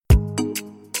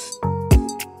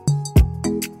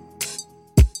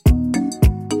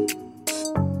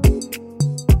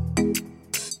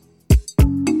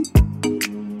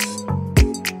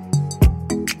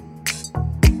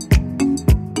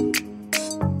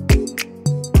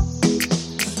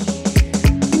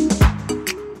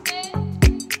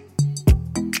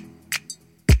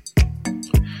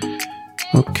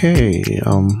Okay,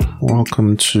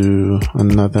 welcome to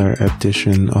another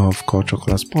edition of Culture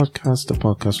Class Podcast, the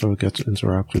podcast where we get to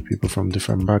interact with people from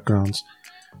different backgrounds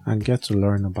and get to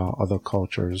learn about other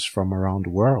cultures from around the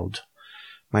world.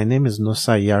 My name is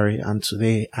Nosa Yari, and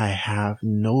today I have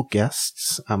no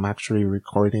guests. I'm actually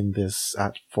recording this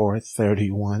at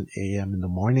 4:31 a.m. in the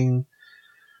morning.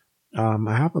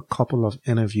 I have a couple of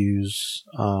interviews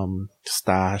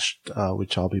stashed,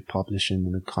 which I'll be publishing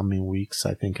in the coming weeks.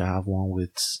 I think I have one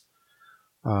with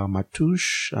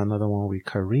Matush, another one with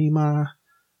Karima,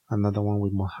 another one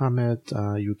with Mohammed.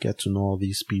 You get to know all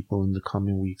these people in the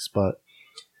coming weeks, but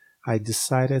I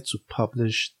decided to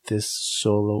publish this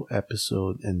solo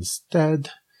episode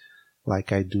instead,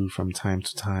 like I do from time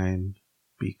to time,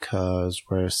 because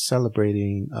we're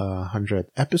celebrating 100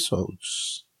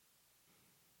 episodes.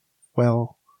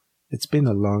 Well, it's been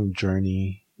a long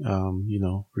journey,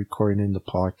 recording the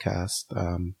podcast.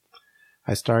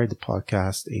 I started the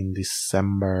podcast in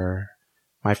December.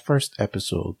 My first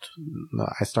episode,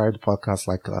 I started the podcast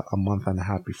like a month and a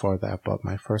half before that, but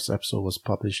my first episode was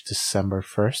published December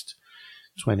 1st,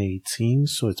 2018.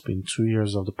 So it's been 2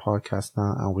 years of the podcast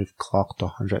now, and we've clocked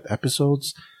 100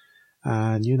 episodes.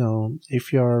 And,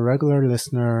 if you're a regular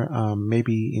listener,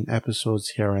 maybe in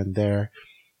episodes here and there,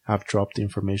 I've dropped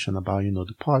information about,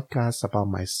 the podcast, about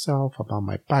myself, about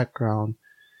my background,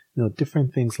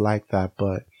 different things like that.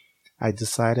 But I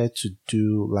decided to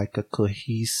do like a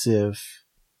cohesive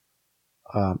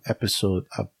episode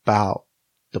about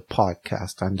the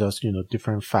podcast and just,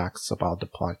 different facts about the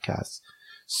podcast.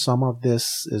 Some of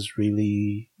this is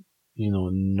really,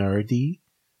 nerdy.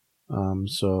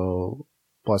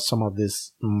 But some of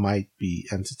this might be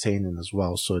entertaining as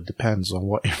well. So it depends on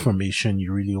what information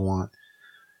you really want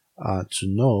to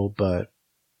know. But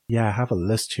yeah, I have a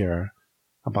list here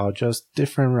about just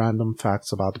different random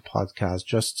facts about the podcast,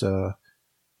 just to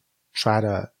try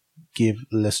to give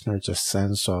listeners a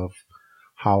sense of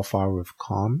how far we've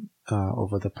come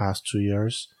over the past 2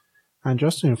 years, and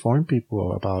just to inform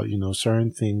people about,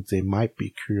 certain things they might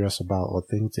be curious about or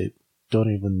things they don't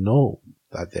even know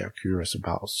that they're curious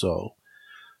about. So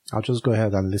I'll just go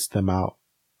ahead and list them out,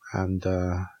 and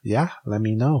let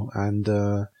me know. And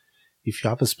if you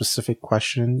have a specific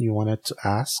question you wanted to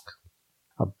ask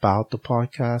about the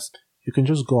podcast, you can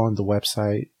just go on the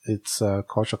website. It's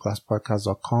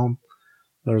cultureclasspodcast.com.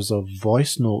 There's a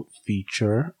voice note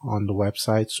feature on the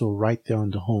website. So right there on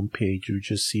the home page, you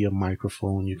just see a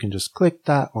microphone. You can just click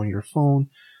that on your phone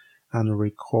and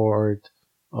record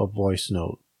a voice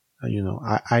note.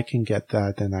 I can get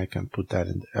that, and I can put that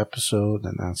in the episode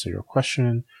and answer your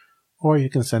question. Or you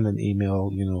can send an email,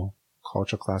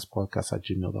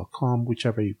 cultureclasspodcast@gmail.com,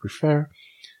 whichever you prefer.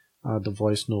 The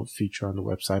voice note feature on the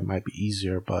website might be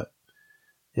easier, but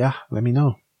yeah, let me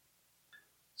know.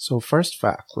 So first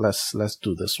fact, let's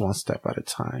do this one step at a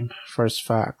time. First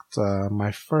fact,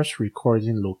 my first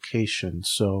recording location.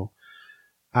 So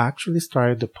I actually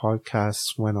started the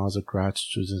podcast when I was a grad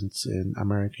student in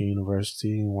American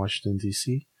University in Washington,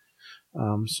 D.C.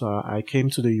 So I came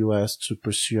to the U.S. to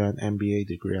pursue an MBA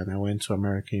degree, and I went to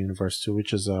American University,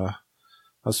 which is a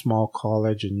small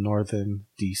college in northern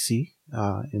DC,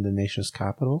 in the nation's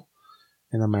capital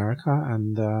in America.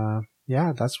 And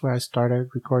that's where I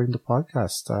started recording the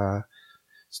podcast.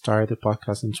 Started the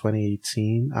podcast in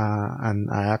 2018, and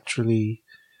I actually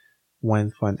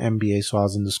went for an MBA, so I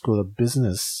was in the School of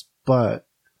Business, but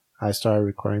I started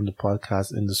recording the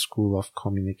podcast in the School of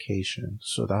Communication.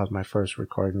 So that was my first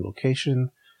recording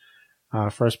location.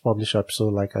 First published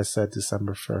episode, like I said,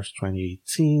 December 1st,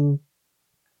 2018.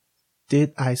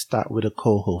 Did I start with a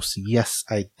co-host? Yes,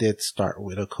 I did start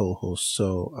with a co-host.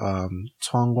 So,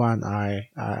 Tongwa and I,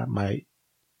 my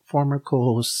former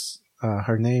co-host,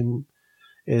 her name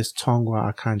is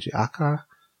Tongwa Akanji Aka.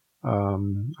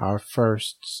 Our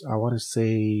first, I want to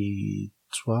say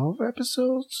 12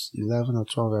 episodes, 11 or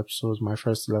 12 episodes. My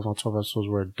first 11 or 12 episodes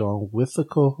were done with the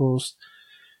co-host.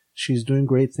 She's doing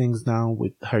great things now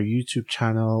with her YouTube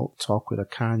channel, Talk with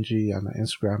Akanji, and her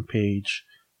Instagram page.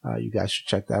 You guys should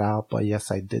check that out. But yes,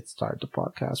 I did start the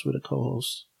podcast with a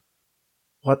co-host.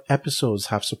 What episodes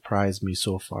have surprised me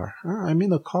so far? I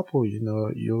mean, a couple, you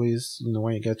always,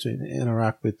 when you get to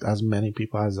interact with as many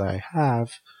people as I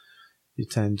have, you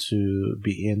tend to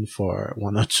be in for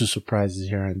one or two surprises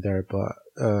here and there. But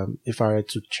if I were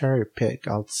to cherry pick,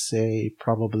 I'd say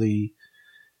probably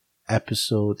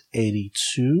episode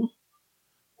 82.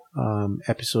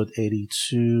 Episode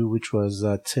 82, which was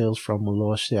Tales from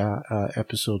Molossia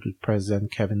episode with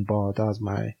President Kevin Ball. That was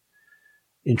my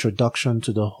introduction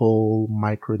to the whole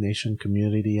micronation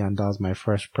community, and that was my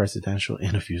first presidential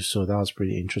interview, so that was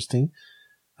pretty interesting.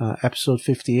 Episode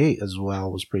 58 as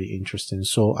well was pretty interesting.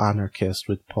 Soul Anarchist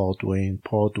with Paul Duane.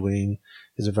 Paul Duane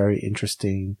is a very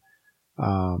interesting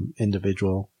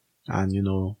individual. And,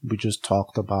 we just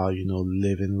talked about,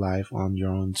 living life on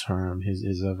your own term.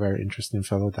 He's a very interesting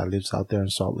fellow that lives out there in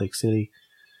Salt Lake City.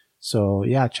 So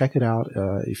yeah, check it out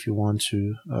if you want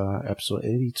to. Episode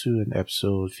 82 and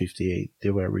episode 58,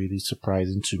 they were really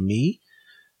surprising to me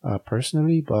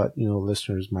personally, but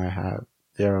listeners might have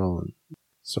their own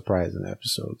surprising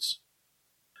episodes.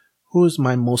 Who is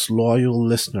my most loyal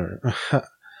listener?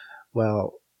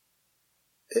 Well,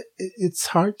 it's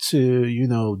hard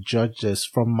to judge this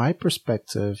from my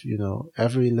perspective.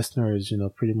 Every listener is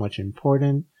pretty much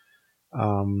important,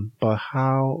 but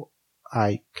how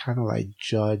I kind of like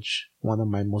judge one of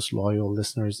my most loyal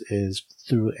listeners is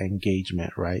through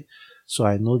engagement, right? So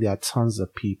I know there are tons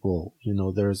of people,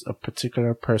 there's a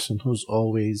particular person who's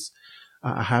always,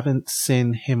 I haven't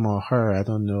seen him or her. I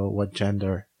don't know what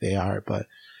gender they are, but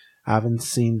I haven't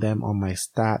seen them on my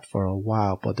stat for a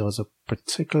while. But there was a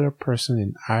particular person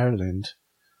in Ireland,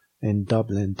 in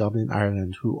Dublin,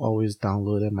 Ireland, who always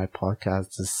downloaded my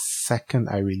podcast the second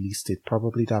I released it.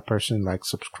 Probably that person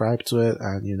subscribed to it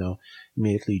and,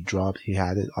 immediately dropped. He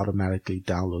had it automatically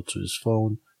download to his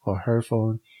phone or her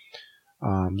phone.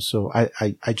 So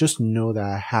I just know that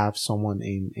I have someone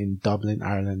in Dublin,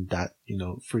 Ireland that,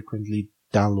 frequently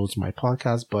downloads my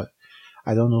podcast, but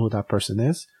I don't know who that person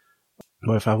is.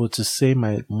 But if I were to say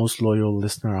my most loyal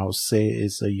listener, I would say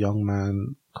is a young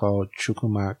man called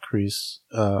Chukwuma Chris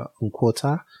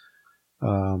Nkwota.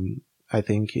 I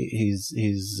think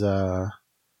his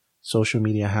social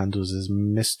media handles is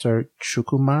Mr.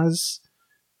 Chukwumas,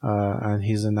 and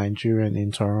he's a Nigerian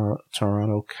in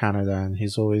Toronto, Canada, and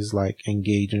he's always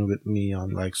engaging with me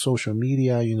on social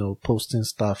media, posting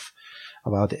stuff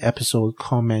about the episode,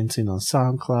 commenting on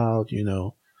SoundCloud,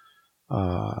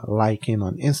 liking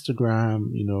on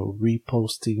Instagram,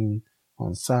 reposting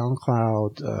on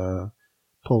SoundCloud,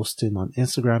 posting on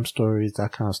Instagram stories,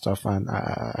 that kind of stuff. And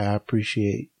I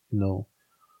appreciate,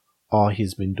 all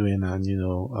he's been doing and,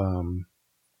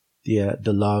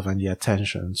 the love and the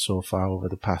attention so far over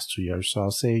the past 2 years. So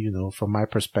I'll say, from my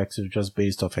perspective, just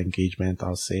based off engagement,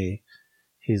 I'll say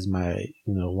he's my,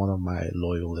 one of my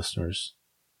loyal listeners.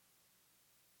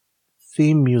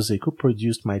 Theme music. Who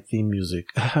produced my theme music?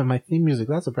 My theme music,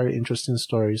 that's a very interesting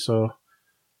story. So,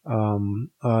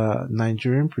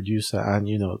 Nigerian producer, and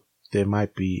there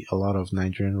might be a lot of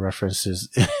Nigerian references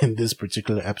in this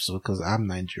particular episode because I'm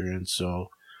Nigerian.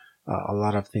 So, a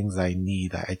lot of things I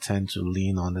need, I tend to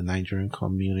lean on the Nigerian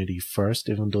community first,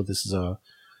 even though this is a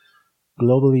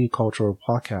globally cultural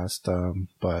podcast.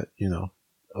 But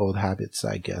old habits,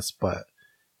 I guess. But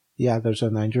yeah, there's a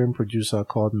Nigerian producer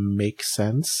called Make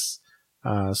Sense.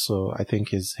 So I think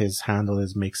his handle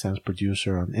is Make Sense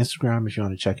Producer on Instagram. If you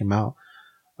want to check him out,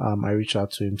 I reached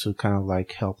out to him to kind of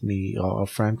help me. A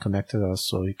friend connected us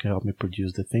so he can help me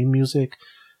produce the theme music.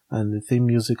 And the theme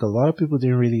music, a lot of people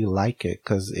didn't really like it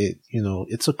because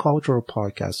it's a cultural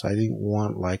podcast. So I didn't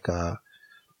want I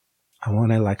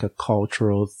wanted a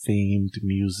cultural themed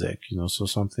music, so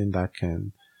something that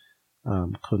can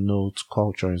connote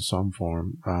culture in some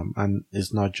form. And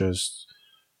it's not just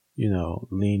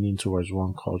leaning towards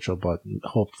one culture, but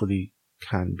hopefully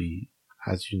can be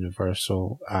as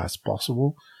universal as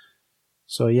possible.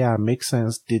 So yeah, Make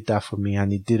Sense did that for me,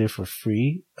 and he did it for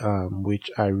free,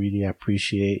 which I really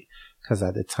appreciate, because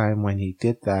at the time when he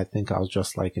did that, I think I was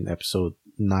just in episode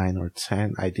 9 or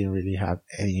 10. I didn't really have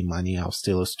any money. I was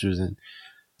still a student.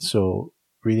 So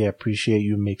really appreciate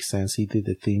you, Make Sense. He did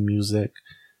the theme music,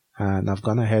 and I've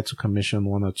gone ahead to commission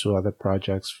 1 or 2 other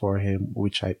projects for him,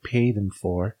 which I paid him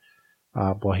for.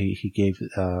 But he gave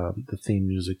the theme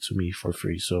music to me for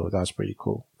free, so that's pretty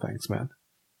cool. Thanks, man.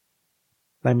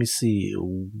 Let me see.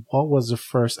 What was the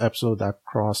first episode that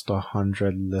crossed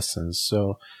 100 listens?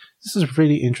 So this is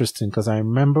really interesting because I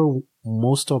remember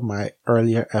most of my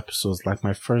earlier episodes,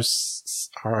 our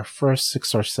first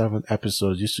 6 or 7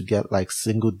 episodes used to get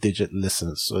single digit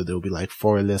listens. So there would be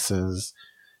 4 listens,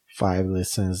 5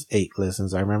 listens, 8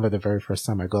 listens. I remember the very first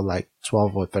time I got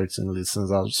 12 or 13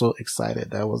 listens. I was so excited.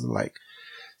 That wasn't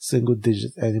single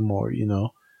digit anymore,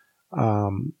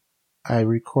 I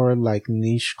record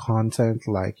niche content,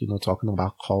 talking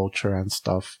about culture and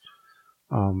stuff.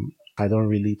 I don't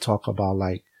really talk about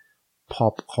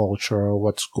pop culture,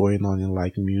 what's going on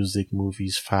in music,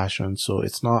 movies, fashion. So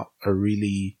it's not a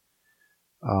really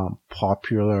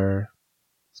popular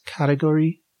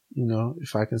category,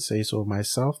 if I can say so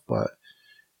myself. But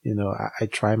I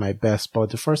try my best.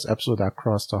 But the first episode that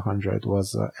crossed 100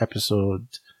 was episode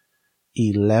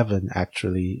 11,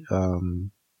 actually.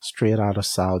 straight out of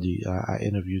Saudi. I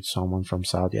interviewed someone from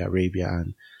Saudi Arabia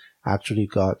and actually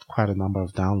got quite a number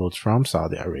of downloads from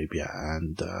Saudi Arabia.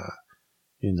 And, that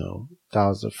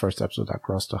was the first episode that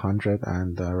crossed 100.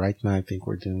 And right now, I think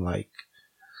we're doing like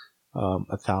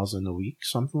 1,000 a week,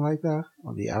 something like that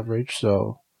on the average.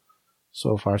 So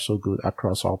far, so good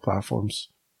across all platforms.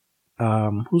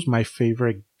 Who's my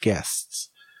favorite guest?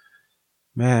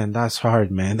 Man, that's hard,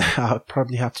 man. I'll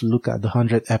probably have to look at the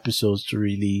 100 episodes to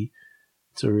really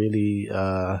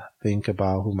think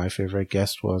about who my favorite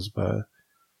guest was. But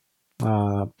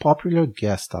popular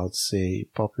guest, I would say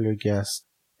popular guest,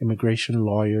 immigration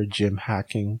lawyer Jim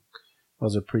Hacking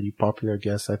was a pretty popular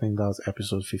guest. I think that was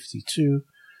episode 52.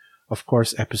 Of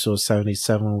course, episode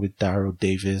 77 with Daryl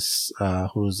Davis,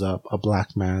 who's a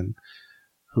black man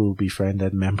who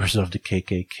befriended members of the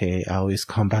KKK. I always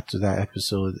come back to that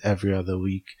episode every other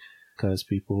week because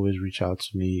people always reach out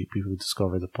to me. People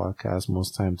discover the podcast,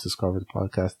 most times discover the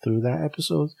podcast through that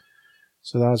episode.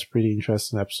 So that was a pretty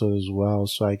interesting episode as well.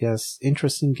 So I guess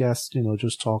interesting guest,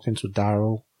 just talking to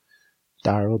Daryl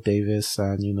Davis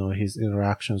and, his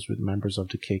interactions with members of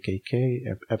the KKK,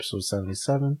 episode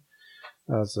 77.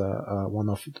 That was one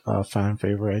of fan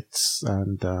favorites.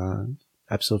 And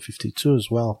episode 52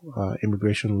 as well,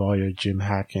 immigration lawyer Jim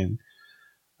Hacking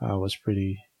was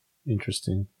pretty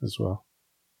interesting as well.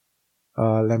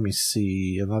 Let me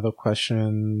see. Another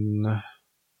question.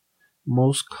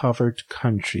 Most covered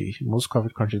country.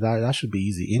 That should be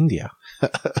easy. India.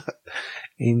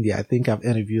 India. I think I've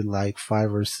interviewed like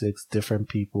 5 or 6 different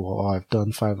people, or I've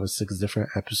done 5 or 6 different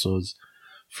episodes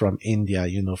from India,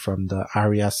 from the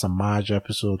Arya Samaj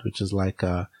episode, which is like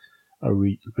a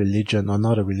religion, or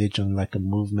not a religion, like a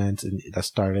movement that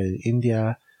started in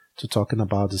India, to talking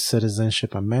about the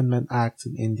Citizenship Amendment Act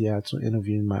in India, to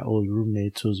interviewing my old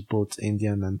roommate who's both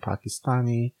Indian and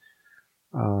Pakistani.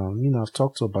 I've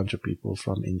talked to a bunch of people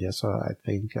from India, so I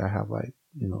think I have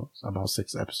about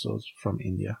 6 episodes from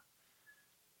India.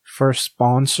 First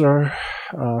sponsor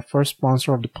of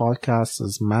the podcast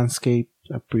is Manscaped.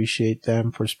 Appreciate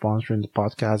them for sponsoring the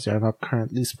podcast. They are not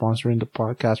currently sponsoring the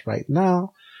podcast right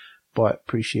now, but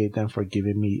appreciate them for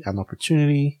giving me an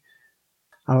opportunity.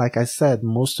 And like I said,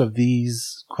 most of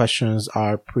these questions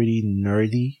are pretty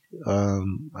nerdy.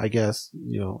 I guess,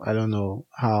 I don't know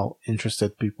how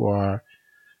interested people are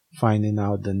finding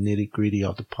out the nitty gritty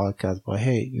of the podcast, but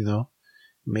hey,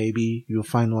 maybe you'll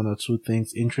find 1 or 2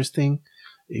 things interesting.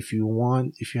 If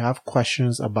you have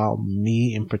questions about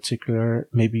me in particular,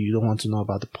 maybe you don't want to know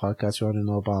about the podcast, you want to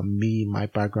know about me, my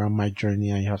background, my journey,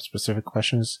 and you have specific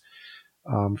questions,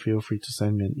 feel free to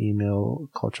send me an email,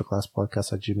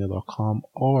 cultureclasspodcast@gmail.com,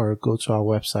 or go to our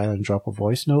website and drop a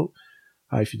voice note.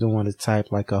 If you don't want to type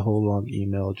like a whole long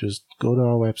email, just go to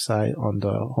our website. On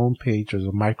the homepage, there's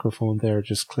a microphone there.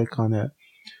 Just click on it,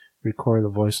 record a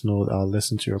voice note. I'll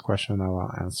listen to your question and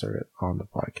I'll answer it on the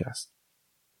podcast.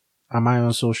 Am I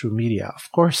on social media?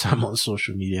 Of course I'm on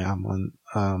social media. I'm on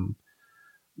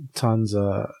tons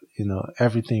of,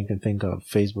 everything you can think of.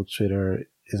 Facebook, Twitter,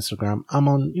 Instagram. I'm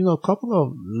on, a couple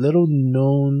of little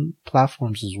known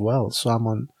platforms as well. So I'm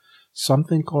on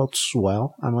something called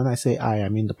Swell. And when I say I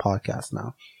mean the podcast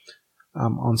now.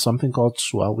 I'm on something called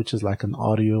Swell, which is like an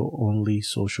audio only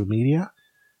social media.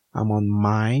 I'm on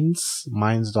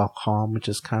Minds.com, which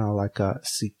is kind of like a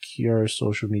secure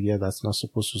social media that's not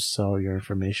supposed to sell your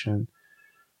information.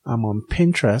 I'm on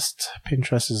Pinterest.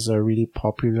 Pinterest is a really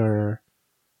popular,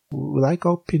 would I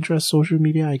call Pinterest social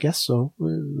media? I guess so.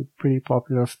 A pretty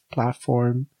popular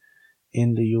platform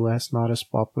in the US, not as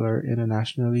popular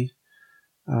internationally.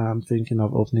 I'm thinking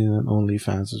of opening an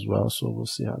OnlyFans as well, so we'll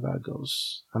see how that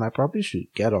goes. And I probably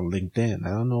should get on LinkedIn.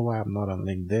 I don't know why I'm not on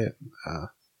LinkedIn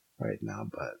right now,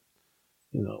 but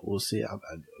we'll see how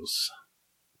that goes.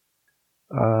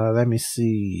 Let me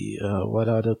see. What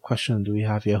other question do we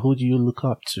have here? Who do you look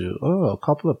up to? Oh, a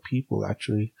couple of people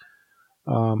actually.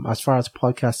 As far as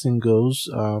podcasting goes,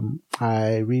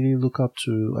 I really look up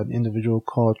to an individual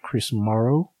called Chris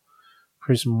Morrow.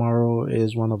 Chris Morrow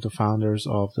is one of the founders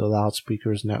of the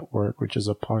Loudspeakers Network, which is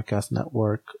a podcast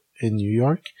network in New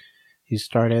York. He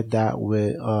started that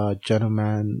with a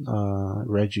gentleman,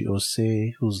 Reggie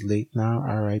Osei, who's late now,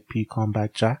 R.I.P.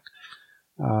 Comeback Jack.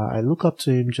 I look up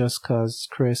to him just because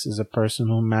Chris is a person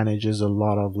who manages a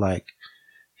lot of like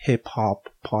hip hop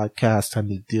podcasts,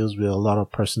 and he deals with a lot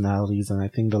of personalities. And I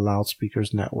think the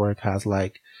Loudspeakers Network has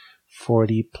like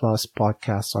 40 plus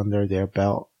podcasts under their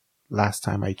belt last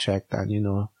time I checked. And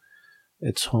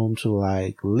it's home to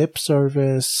like Lip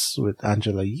Service with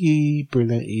Angela Yee,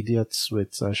 Brilliant Idiots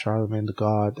with Charlemagne the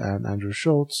God and Andrew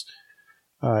Schultz,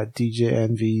 DJ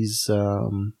Envy's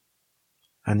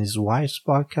and his wife's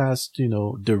podcast,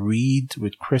 The Read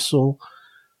with Crystal,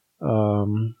 a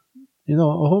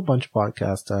whole bunch of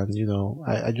podcasts. And,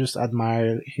 I just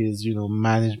admire his,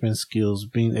 management skills,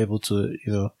 being able to,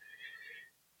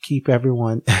 keep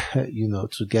everyone,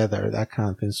 together, that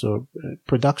kind of thing. So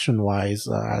production wise,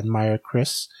 I admire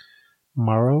Chris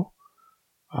Morrow.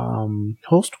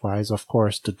 Host wise, of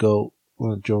course, the GOAT,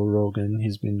 Joe Rogan.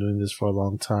 He's been doing this for a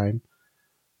long time.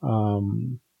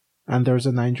 And there's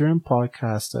a Nigerian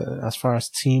podcast, as far as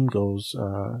team goes,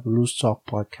 Loose Talk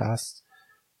podcast.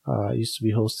 Used to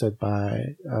be hosted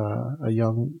by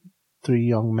three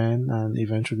young men, and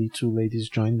eventually two ladies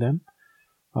joined them.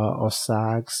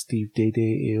 Osag, Steve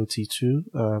Dede,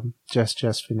 AOT2,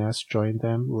 Jess Finesse joined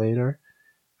them later,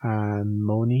 and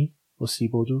Moni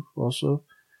Osibodu also.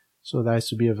 So that used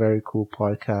to be a very cool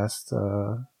podcast,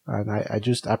 and I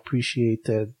just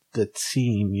appreciated the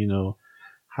team,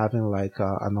 having like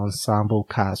an ensemble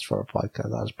cast for a podcast.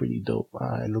 That was pretty dope.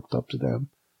 I looked up to them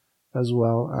as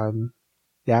well, and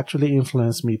they actually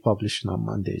influenced me publishing on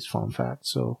Mondays, fun fact.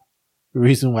 So the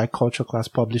reason why Culture Class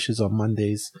publishes on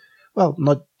Mondays, well,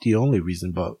 not the only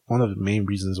reason, but one of the main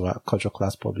reasons why Culture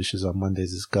Class publishes on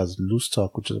Mondays is because Loose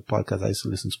Talk, which is a podcast I used to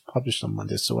listen to, published on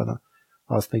Mondays. So when I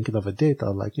was thinking of a date, I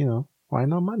was like, why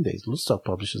not Mondays? Loose Talk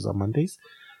publishes on Mondays.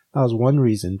 That was one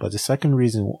reason. But the second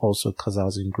reason also because I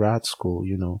was in grad school,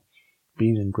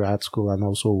 being in grad school and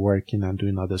also working and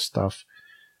doing other stuff.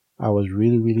 I was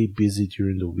really, really busy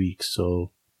during the week.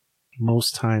 So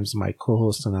most times my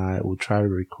co-host and I will try to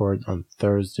record on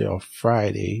Thursday or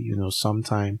Friday,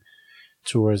 sometime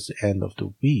towards the end of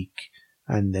the week,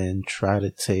 and then try to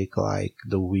take like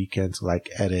the weekend to like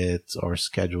edit or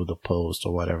schedule the post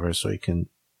or whatever so you can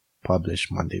publish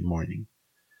Monday morning.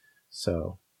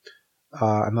 So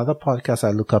another podcast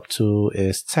I look up to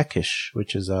is Techish,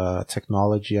 which is a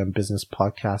technology and business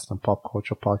podcast and pop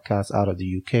culture podcast out of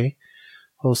the UK,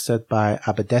 hosted by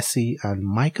Abadesi and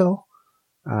Michael,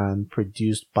 and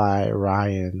produced by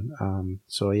Ryan.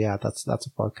 So yeah, that's a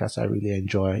podcast I really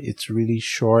enjoy. It's really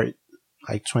short,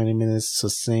 like 20 minutes,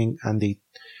 succinct, and they,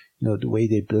 the way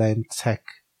they blend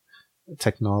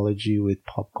technology with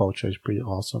pop culture is pretty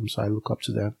awesome. So I look up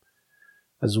to them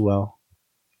as well.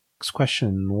 Next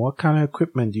question: what kind of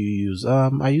equipment do you use?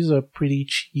 I use a pretty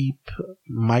cheap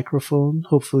microphone.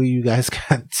 Hopefully you guys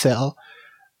can't tell.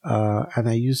 And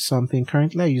I use something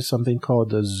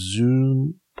called the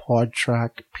Zoom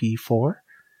PodTrack P4,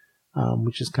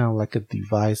 which is kind of like a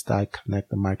device that I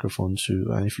connect the microphone to.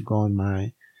 And if you go on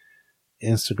my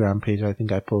Instagram page, I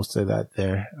think I posted that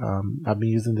there. I've been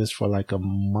using this for like a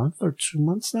month or 2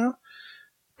 months now.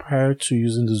 Prior to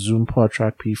using the Zoom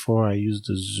PodTrack P4, I used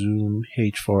the Zoom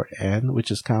H4n,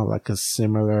 which is kind of like a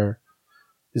similar,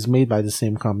 it's made by the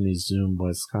same company, Zoom, but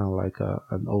it's kind of like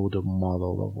an older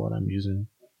model of what I'm using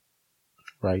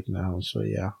right now. So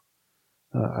yeah,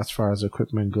 as far as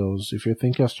equipment goes, if you're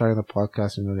thinking of starting a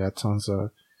podcast, there are tons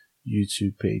of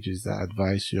YouTube pages that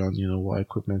advise you on, what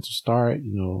equipment to start,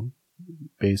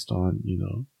 based on,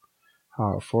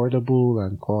 how affordable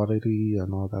and quality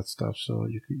and all that stuff. So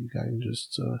you can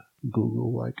just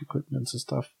Google like equipment and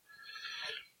stuff.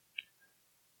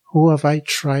 Who have I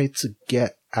tried to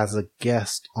get as a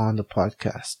guest on the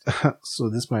podcast? So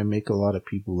this might make a lot of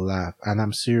people laugh, and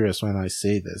I'm serious when I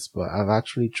say this, but I've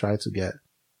actually tried to get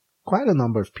quite a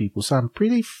number of people. So I'm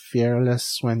pretty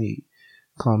fearless when it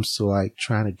comes to like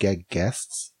trying to get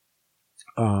guests.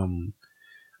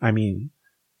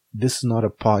 This is not a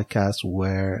podcast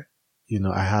where,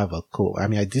 I have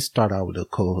I did start out with a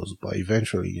co-host, but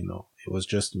eventually, it was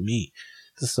just me.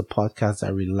 This is a podcast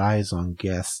that relies on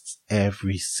guests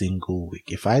every single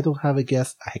week. If I don't have a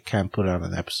guest, I can't put out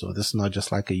an episode. This is not just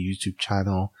like a YouTube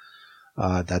channel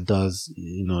that does,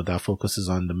 that focuses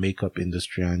on the makeup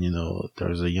industry, and,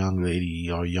 there's a young lady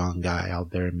or young guy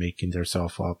out there making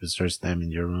themselves up. It's just them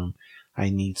in your room. I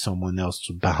need someone else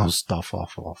to bounce stuff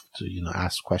off of, to,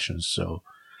 ask questions. So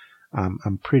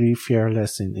I'm pretty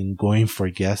fearless in going for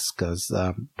guests, because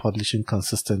publishing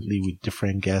consistently with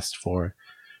different guests for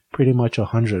pretty much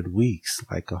 100 weeks,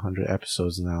 like 100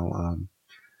 episodes now,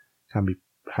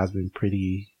 has been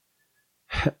pretty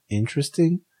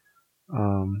interesting.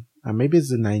 And maybe it's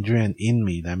the Nigerian in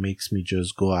me that makes me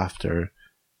just go after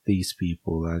these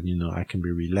people, and I can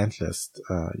be relentless,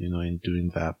 in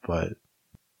doing that. But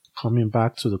coming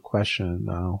back to the question,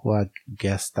 who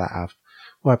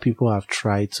are people I've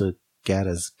tried to get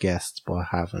as guests but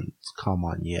haven't come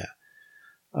on yet.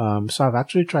 So I've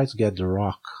actually tried to get The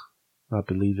Rock,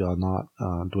 believe it or not,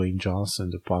 Dwayne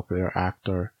Johnson, the popular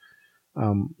actor.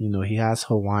 He has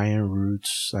Hawaiian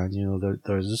roots, and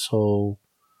there's this whole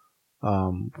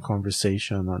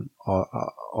conversation on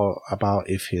or about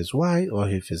if he's white or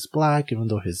if he's black, even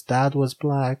though his dad was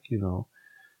black,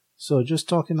 So just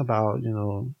talking about,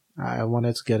 I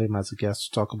wanted to get him as a guest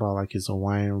to talk about like his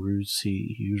Hawaiian roots.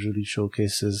 He usually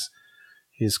showcases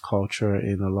his culture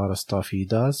in a lot of stuff he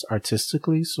does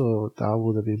artistically, so that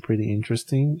would have been pretty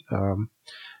interesting.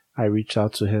 I reached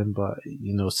out to him, but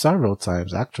several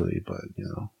times actually, but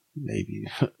maybe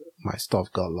my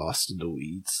stuff got lost in the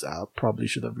weeds. I probably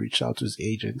should have reached out to his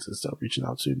agent instead of reaching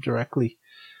out to him directly.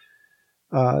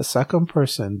 Second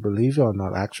person, believe it or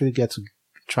not, actually get to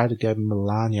try to get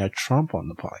Melania Trump on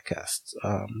the podcast,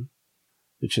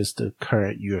 which is the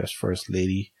current U.S. First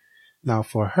Lady. Now,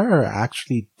 for her, I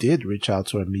actually did reach out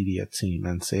to her media team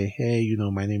and say, hey,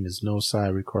 my name is Nosa. I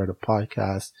record a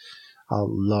podcast. I'd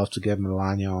love to get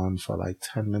Melania on for like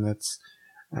 10 minutes.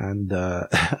 And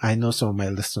I know some of my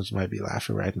listeners might be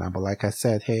laughing right now, but like I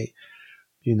said, hey,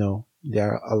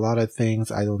 there are a lot of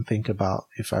things I don't think about.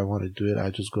 If I want to do it, I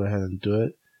just go ahead and do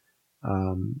it.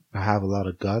 I have a lot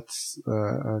of guts,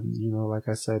 and like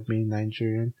I said, being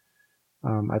Nigerian,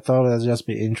 I thought it would just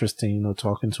be interesting,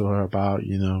 talking to her about,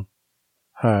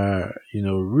 her,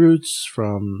 roots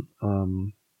from,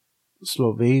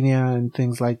 Slovenia and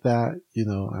things like that,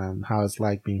 and how it's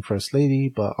like being first lady.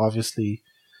 But obviously,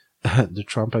 the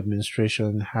Trump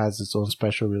administration has its own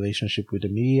special relationship with the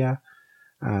media,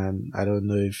 and I don't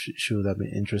know if she would have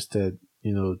been interested,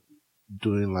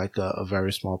 doing like a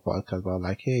very small podcast about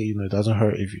like, hey, it doesn't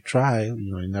hurt if you try,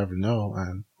 you never know.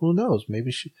 And who knows,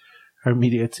 maybe her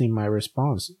media team might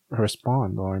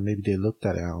respond, or maybe they looked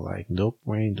at it and like, nope,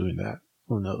 we ain't doing that.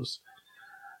 Who knows?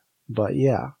 But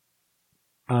yeah.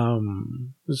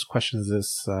 This question is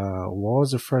this, what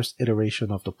was the first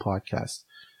iteration of the podcast?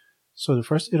 So the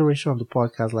first iteration of the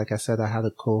podcast, like I said, I had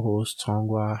a co-host,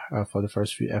 Tongwa, for the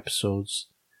first few episodes.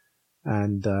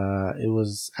 And it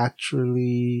was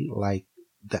actually like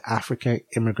the African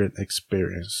immigrant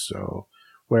experience. So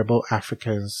we're both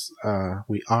Africans.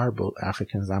 We are both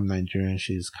Africans. I'm Nigerian.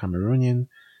 She's Cameroonian.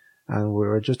 And we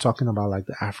were just talking about like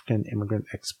the African immigrant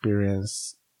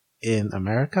experience in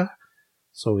America.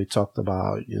 So we talked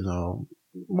about,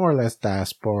 more or less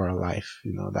diaspora life,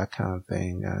 that kind of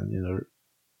thing. And,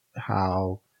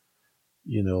 how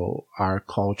our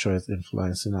culture is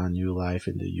influencing our new life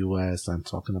in the US and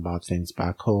talking about things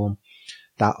back home.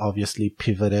 That obviously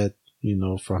pivoted,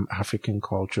 from African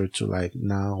culture to like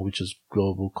now, which is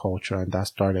global culture. And that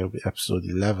started with episode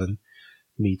 11,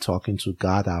 me talking to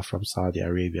Gada from Saudi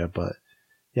Arabia. But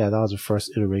yeah, that was the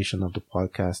first iteration of the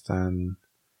podcast. And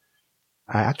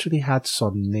I actually had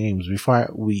some names before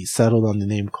we settled on the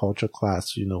name Culture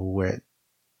Class, where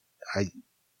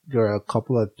there are a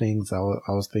couple of things I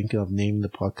was thinking of naming the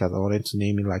podcast. I wanted to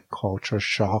name it like Culture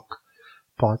Shock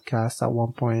Podcast at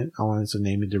one point. I wanted to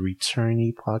name it the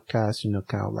Returnee Podcast,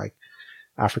 kind of like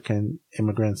African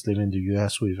immigrants living in the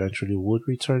US who eventually would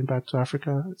return back to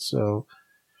Africa. So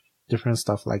different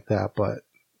stuff like that. But,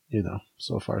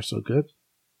 so far so good.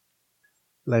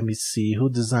 Let me see. Who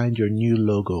designed your new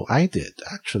logo? I did,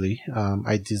 actually.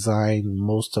 I designed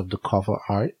most of the cover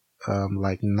art.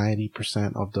 Like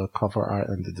 90% of the cover art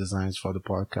and the designs for the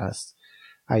podcast.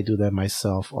 I do that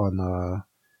myself on a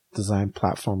design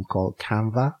platform called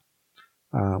Canva,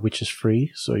 which is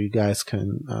free. So you guys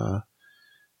can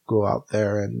go out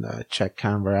there and check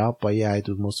Canva out. But yeah, I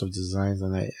do most of the designs,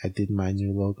 and I did my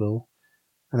new logo.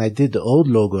 And I did the old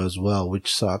logo as well,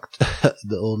 which sucked.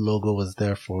 The old logo was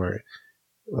there for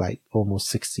like almost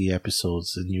 60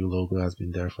 episodes. The new logo has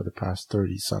been there for the past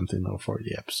 30 something or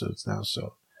 40 episodes now.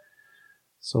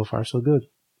 So far, so good.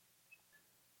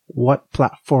 What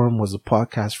platform was the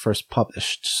podcast first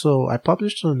published? So I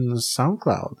published on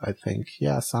SoundCloud, I think.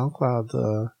 Yeah,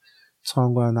 SoundCloud.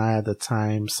 Tonga and I at the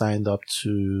time signed up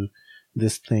to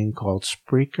this thing called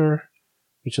Spreaker,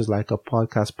 which is like a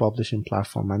podcast publishing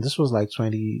platform. And this was like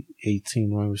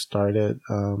 2018 when we started.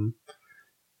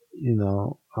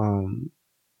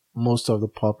 Most of the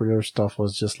popular stuff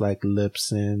was just like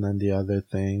Libsyn and the other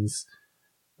things.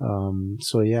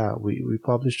 So yeah, we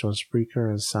published on Spreaker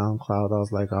and SoundCloud. That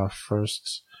was like our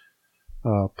first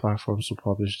platforms to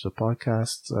publish the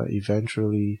podcast.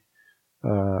 Eventually,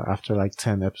 after like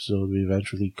 10 episodes, we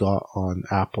eventually got on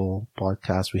Apple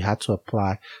Podcasts. We had to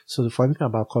apply. So the funny thing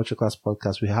about Culture Class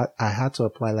Podcast, I had to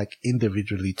apply like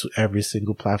individually to every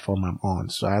single platform I'm on.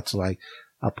 So I had to like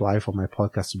apply for my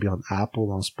podcast to be on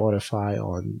Apple, on Spotify,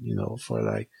 on, for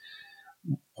like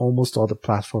almost all the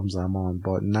platforms I'm on.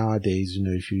 But nowadays,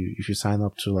 if you sign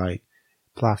up to like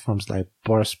platforms like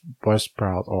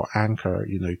Buzzsprout or Anchor,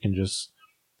 you can just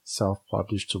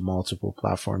self-publish to multiple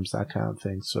platforms, that kind of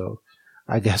thing. So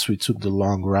I guess we took the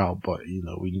long route, but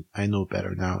I know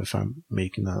better now if I'm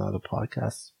making another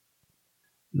podcast.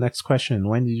 Next question.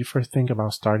 When did you first think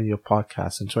about starting your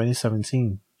podcast? In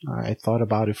 2017. I thought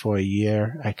about it for a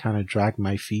year. I kind of dragged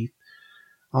my feet.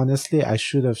 Honestly, I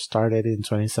should have started in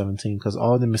 2017 because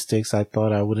all the mistakes I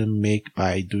thought I wouldn't make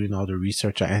by doing all the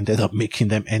research, I ended up making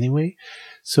them anyway.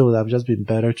 So it would have just been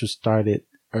better to start it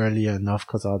early enough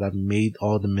because I would have made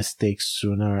all the mistakes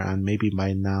sooner, and maybe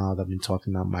by now I'd have been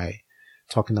talking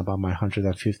about my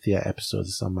 150th episode.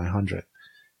 It's on my 100th,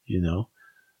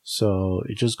 So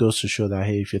it just goes to show that,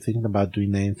 hey, if you're thinking about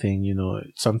doing anything,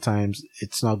 sometimes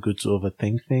it's not good to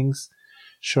overthink things.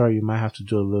 Sure, you might have to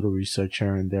do a little research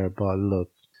here and there, but look,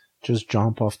 just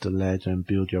jump off the ledge and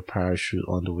build your parachute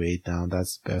on the way down.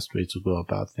 That's the best way to go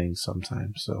about things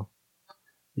sometimes. So,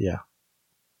 yeah.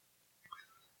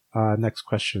 Next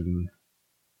question.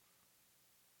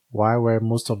 Why were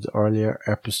most of the earlier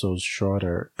episodes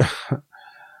shorter?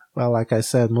 Well, like I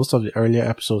said, most of the earlier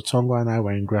episodes, Tongo and I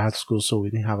were in grad school, so we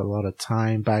didn't have a lot of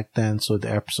time back then, so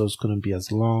the episodes couldn't be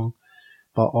as long.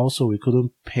 But also, we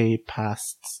couldn't pay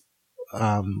past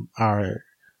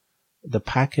the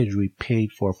package we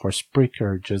paid for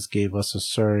Spreaker just gave us a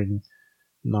certain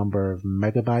number of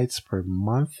megabytes per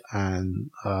month, and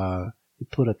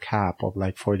it put a cap of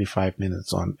like 45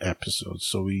 minutes on episodes.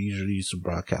 So we usually used to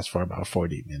broadcast for about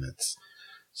 40 minutes,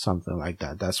 something like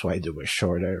that. That's why they were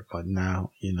shorter. But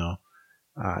now,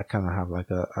 I kind of have like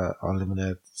a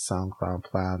unlimited SoundCloud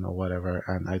plan or whatever,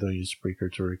 and I don't use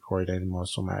Spreaker to record anymore,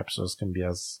 so my episodes can be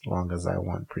as long as I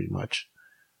want, pretty much.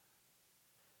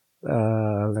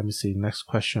 Let me see. Next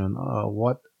question.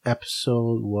 What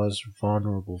episode was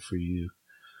vulnerable for you?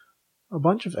 A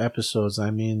bunch of episodes,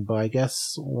 but I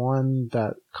guess one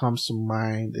that comes to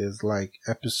mind is like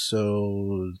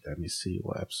episode, let me see,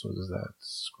 what episode is that?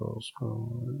 Scroll.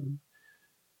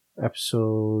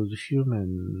 Episode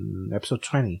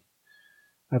 20.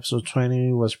 Episode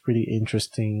 20 was pretty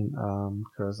interesting,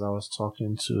 because I was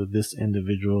talking to this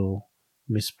individual,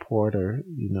 Miss Porter,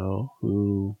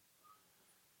 who,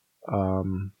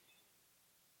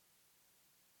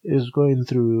 is going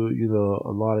through,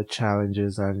 a lot of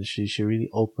challenges, and she really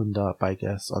opened up, I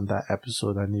guess, on that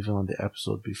episode and even on the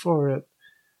episode before it.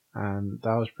 And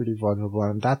that was pretty vulnerable.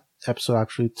 And that episode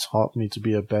actually taught me to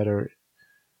be a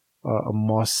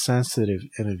more sensitive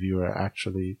interviewer,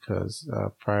 actually, because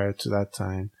prior to that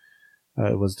time,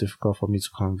 it was difficult for me to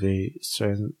convey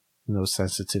certain,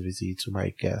 sensitivity to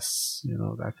my guests,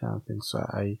 that kind of thing. So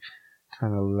I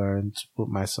kind of learned to put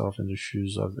myself in the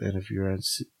shoes of the interviewer and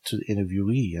to the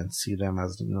interviewee and see them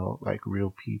as, like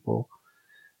real people,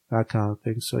 that kind of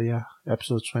thing. So yeah,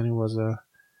 episode 20 was a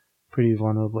pretty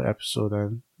vulnerable episode,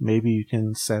 and maybe you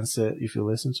can sense it if you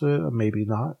listen to it, or maybe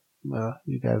not.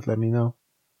 You guys let me know.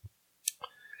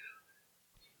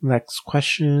 Next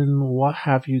question. What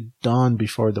have you done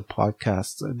before the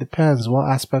podcast? It depends. What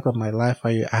aspect of my life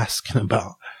are you asking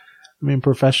about?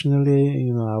 Professionally,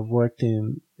 I've worked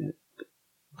in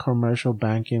commercial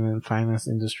banking and finance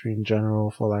industry in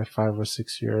general for like 5 or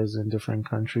 6 years in different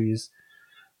countries.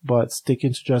 But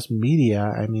sticking to just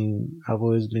media, I've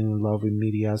always been in love with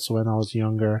media. So when I was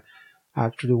younger, I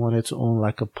actually wanted to own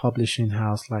like a publishing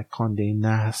house like Condé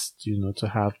Nast, to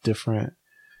have different,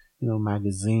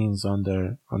 magazines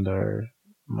under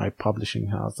my publishing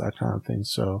house, that kind of thing.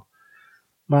 So,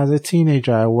 but as a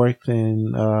teenager, I worked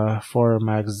for a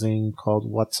magazine called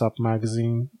What's Up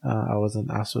Magazine. I was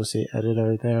an associate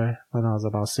editor there when I was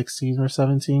about 16 or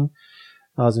 17.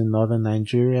 I was in northern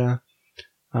Nigeria.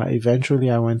 Eventually,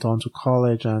 I went on to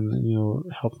college and,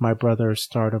 helped my brother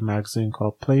start a magazine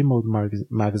called Play Mode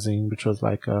Magazine, which was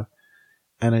like a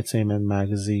entertainment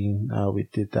magazine. We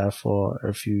did that for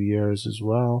a few years as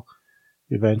well.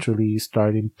 Eventually,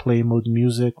 starting Play Mode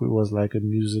Music, which was like a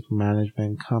music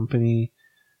management company.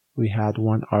 We had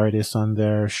one artist on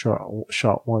there,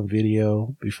 shot one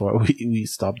video before we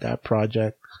stopped that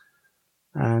project.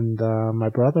 And my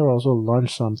brother also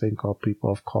launched something called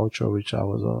People of Culture, which I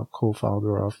was a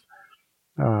co-founder of.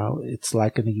 It's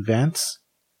like an event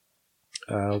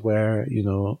where,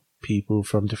 people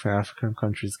from different African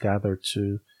countries gather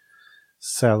to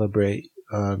celebrate,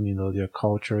 their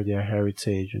culture, their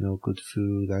heritage, good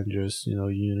food, and just,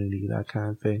 unity, that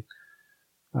kind of thing.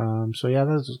 So yeah,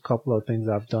 there's a couple of things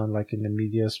I've done like in the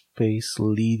media space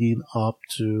leading up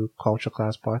to Culture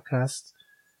Class Podcast.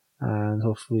 And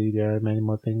hopefully there are many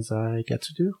more things I get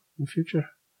to do in the future.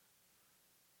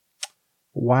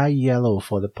 Why yellow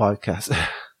for the podcast?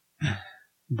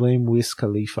 Blame Wiz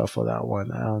Khalifa for that one.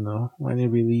 I don't know. When it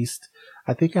released,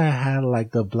 I think I had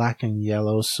like the black and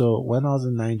yellow. So when I was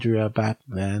in Nigeria back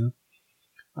then,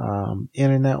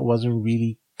 internet wasn't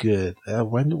really good.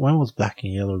 When was Black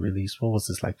and Yellow released? What was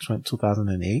this, like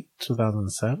 2008,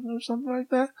 2007 or something like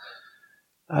that?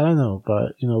 I don't know,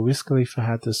 but Wiz Khalifa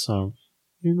had this song.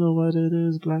 You know what it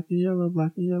is, Black and Yellow,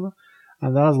 Black and Yellow.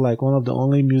 And that was like one of the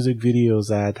only music videos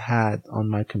I had on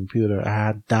my computer. I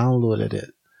had downloaded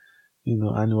it,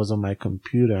 and it was on my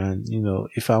computer. And,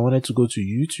 if I wanted to go to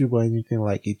YouTube or anything,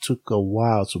 like, it took a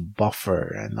while to buffer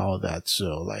and all that.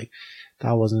 So, like,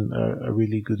 that wasn't a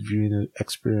really good viewing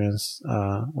experience,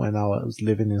 when I was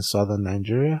living in southern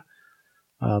Nigeria,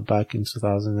 back in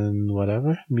 2000 and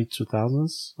whatever, mid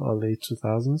 2000s or late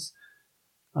 2000s.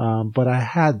 But I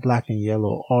had Black and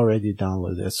Yellow already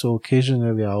downloaded. So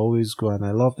occasionally I always go, and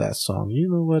I love that song. You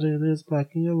know what it is, Black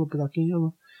and Yellow, Black and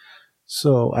Yellow.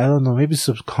 So I don't know, maybe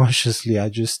subconsciously I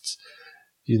just,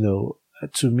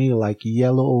 to me, like,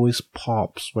 yellow always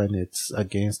pops when it's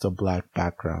against a black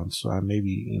background. So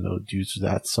maybe, due to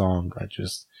that song, I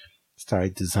just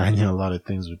started designing a lot of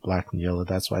things with black and yellow.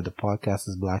 That's why the podcast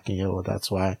is Black and Yellow. That's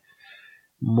why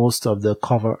most of the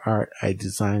cover art I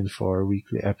designed for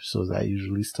weekly episodes, I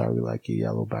usually start with like a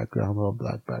yellow background or a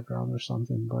black background or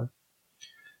something. But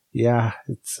yeah,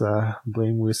 it's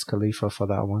blame Wiz Khalifa for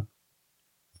that one.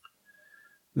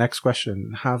 Next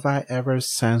question. Have I ever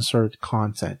censored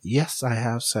content? Yes, I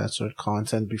have censored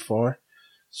content before.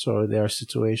 So there are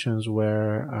situations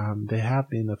where there have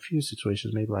been a few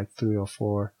situations, maybe like 3 or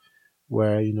 4,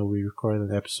 where, we recorded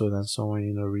an episode and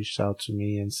someone, reached out to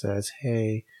me and says,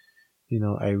 hey,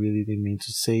 I really didn't mean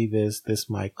to say this. This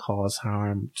might cause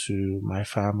harm to my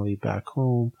family back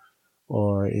home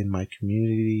or in my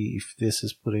community. If this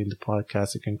is put in the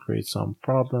podcast, it can create some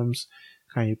problems.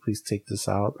 Can you please take this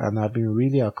out? And I've been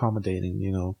really accommodating,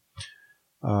 there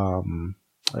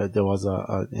was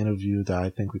an interview that I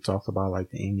think we talked about, like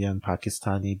the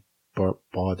Indian-Pakistani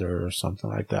border or something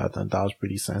like that. And that was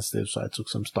pretty sensitive. So I took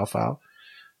some stuff out.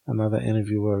 Another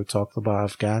interview where we talked about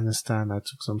Afghanistan, I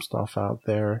took some stuff out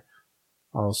there.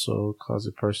 Also, because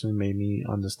the person made me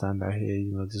understand that, hey,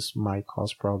 this might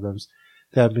cause problems.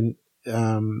 There have been,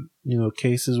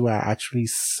 cases where I actually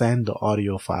send the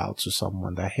audio file to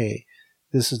someone that, hey,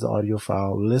 this is the audio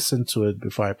file. Listen to it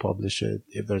before I publish it.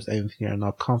 If there's anything you're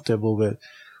not comfortable with,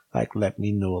 like, let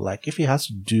me know. Like, if it has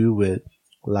to do with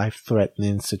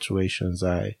life-threatening situations,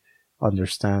 I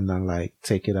understand and, like,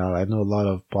 take it out. I know a lot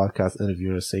of podcast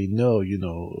interviewers say, no,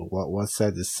 what's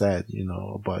said is said,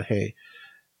 but hey,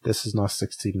 this is not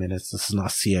 60 Minutes. This is not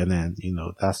CNN.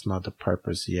 That's not the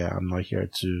purpose. Yeah, I'm not here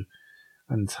to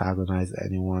antagonize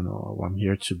anyone, or I'm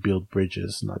here to build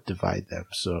bridges, not divide them.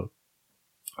 So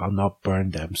I'll not burn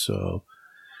them. So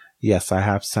yes, I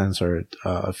have censored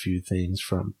a few things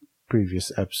from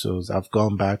previous episodes. I've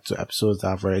gone back to episodes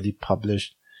that I've already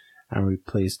published and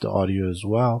replaced the audio as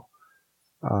well.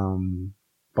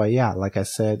 But yeah, like I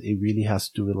said, it really has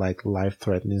to do with like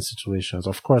life-threatening situations.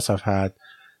 Of course, I've had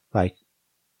like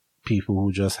people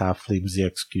who just have flimsy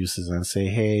excuses and say,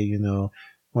 hey,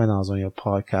 when I was on your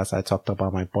podcast, I talked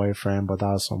about my boyfriend, but that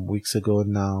was some weeks ago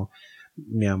now.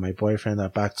 Me and my boyfriend are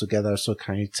back together, so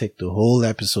can you take the whole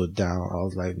episode down? I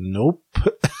was like, nope.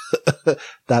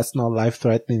 That's not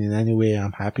life-threatening in any way.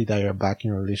 I'm happy that you're back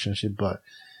in a relationship, but,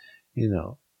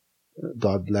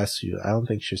 God bless you. I don't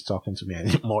think she's talking to me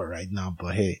anymore right now,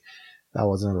 but hey, that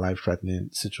wasn't a life-threatening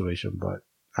situation, but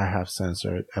I have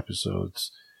censored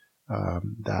episodes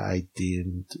that I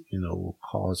deemed, will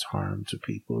cause harm to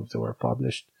people if they were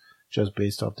published, just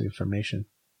based off the information.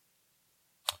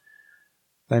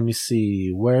 Let me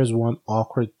see. Where's one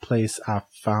awkward place I've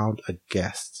found a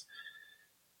guest?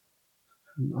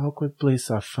 An awkward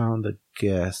place I found a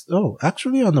guest. Oh,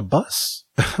 actually on the bus,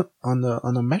 on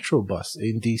the metro bus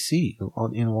in DC,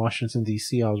 in Washington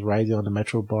DC. I was riding on the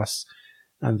metro bus,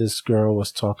 and this girl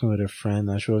was talking with her friend,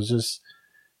 and she was just,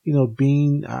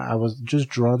 I was just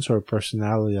drawn to her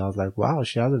personality. I was like, wow,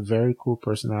 she has a very cool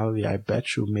personality. I bet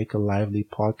she'll make a lively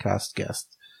podcast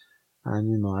guest.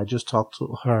 And, I just talked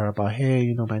to her about,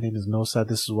 hey, my name is Nosa.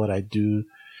 This is what I do.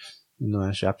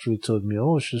 And she actually told me,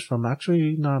 oh, she's from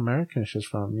actually, American. She's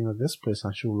from, this place,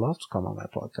 and she would love to come on my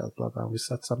podcast. Blah, blah. We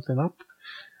set something up,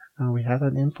 and we had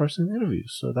an in-person interview.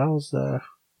 So that was a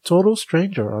total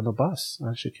stranger on the bus.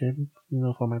 And she came,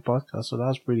 for my podcast. So that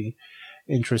was pretty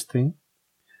interesting.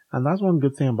 And that's one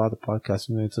good thing about the podcast.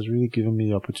 It has really given me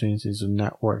the opportunities to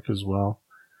network as well.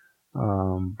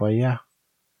 But yeah.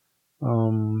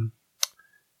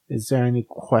 Is there any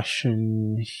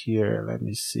question here? Let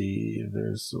me see if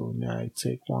there's, may I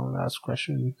take one last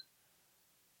question?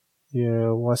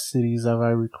 Yeah, what cities have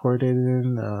I recorded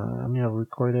in? I've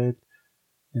recorded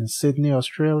in Sydney,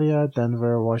 Australia,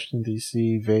 Denver, Washington,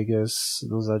 D.C., Vegas.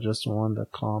 Those are just one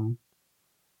that come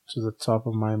to the top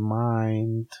of my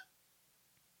mind.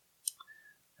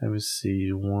 Let me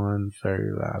see, one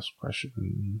very last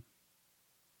question.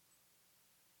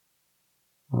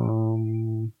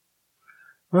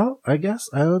 Well, I guess,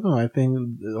 I don't know. I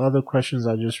think the other questions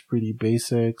are just pretty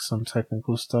basic, some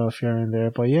technical stuff here and there,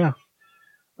 but yeah.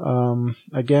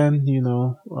 Again,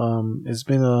 it's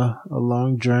been a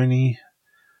long journey,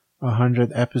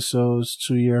 100 episodes,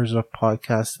 2 years of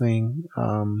podcasting,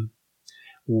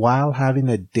 while having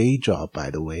a day job, by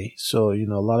the way. So, a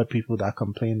lot of people that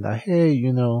complain that, hey,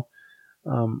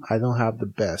 I don't have the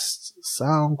best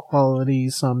sound quality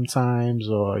sometimes,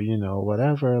 or,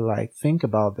 whatever. Like, think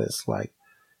about this. Like,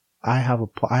 I have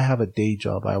a day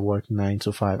job. I work 9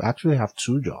 to 5. Actually, I have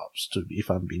 2 jobs, if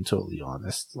I'm being totally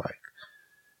honest. Like,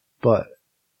 but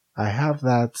I have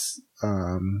that.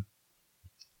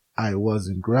 I was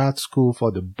in grad school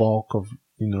for the bulk of,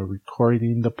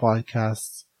 recording the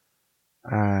podcasts,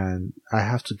 and I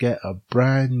have to get a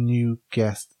brand new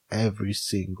guest every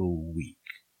single week.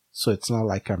 So it's not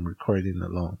like I'm recording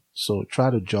alone. So try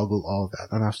to juggle all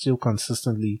that. And I've still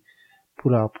consistently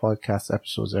put out podcast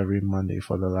episodes every Monday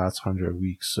for the last 100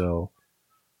 weeks. So,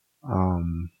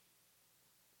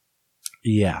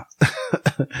 yeah,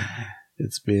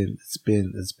 it's been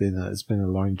a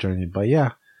long journey, but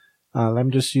yeah, let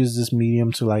me just use this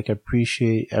medium to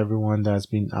appreciate everyone that's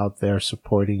been out there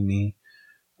supporting me,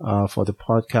 for the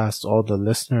podcast, all the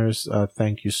listeners.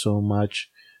 Thank you so much.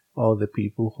 All the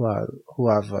people who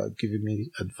have given me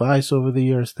advice over the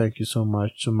years. Thank you so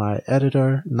much. To my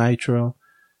editor, Nitro.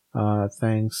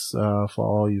 Thanks for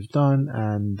all you've done.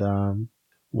 And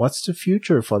what's the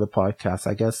future for the podcast?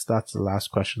 I guess that's the last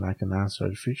question I can answer.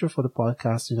 The future for the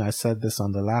podcast, I said this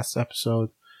on the last episode.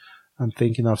 I'm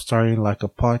thinking of starting a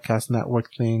podcast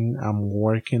network thing. I'm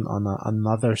working on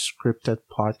another scripted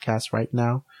podcast right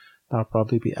now. That'll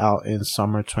probably be out in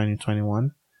summer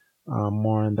 2021.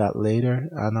 More on that later.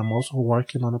 And I'm also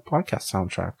working on a podcast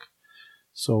soundtrack.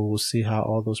 So we'll see how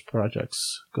all those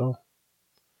projects go.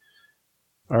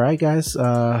 Alright guys,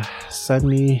 send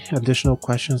me additional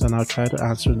questions and I'll try to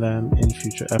answer them in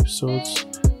future episodes.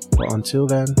 But until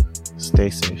then, stay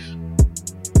safe.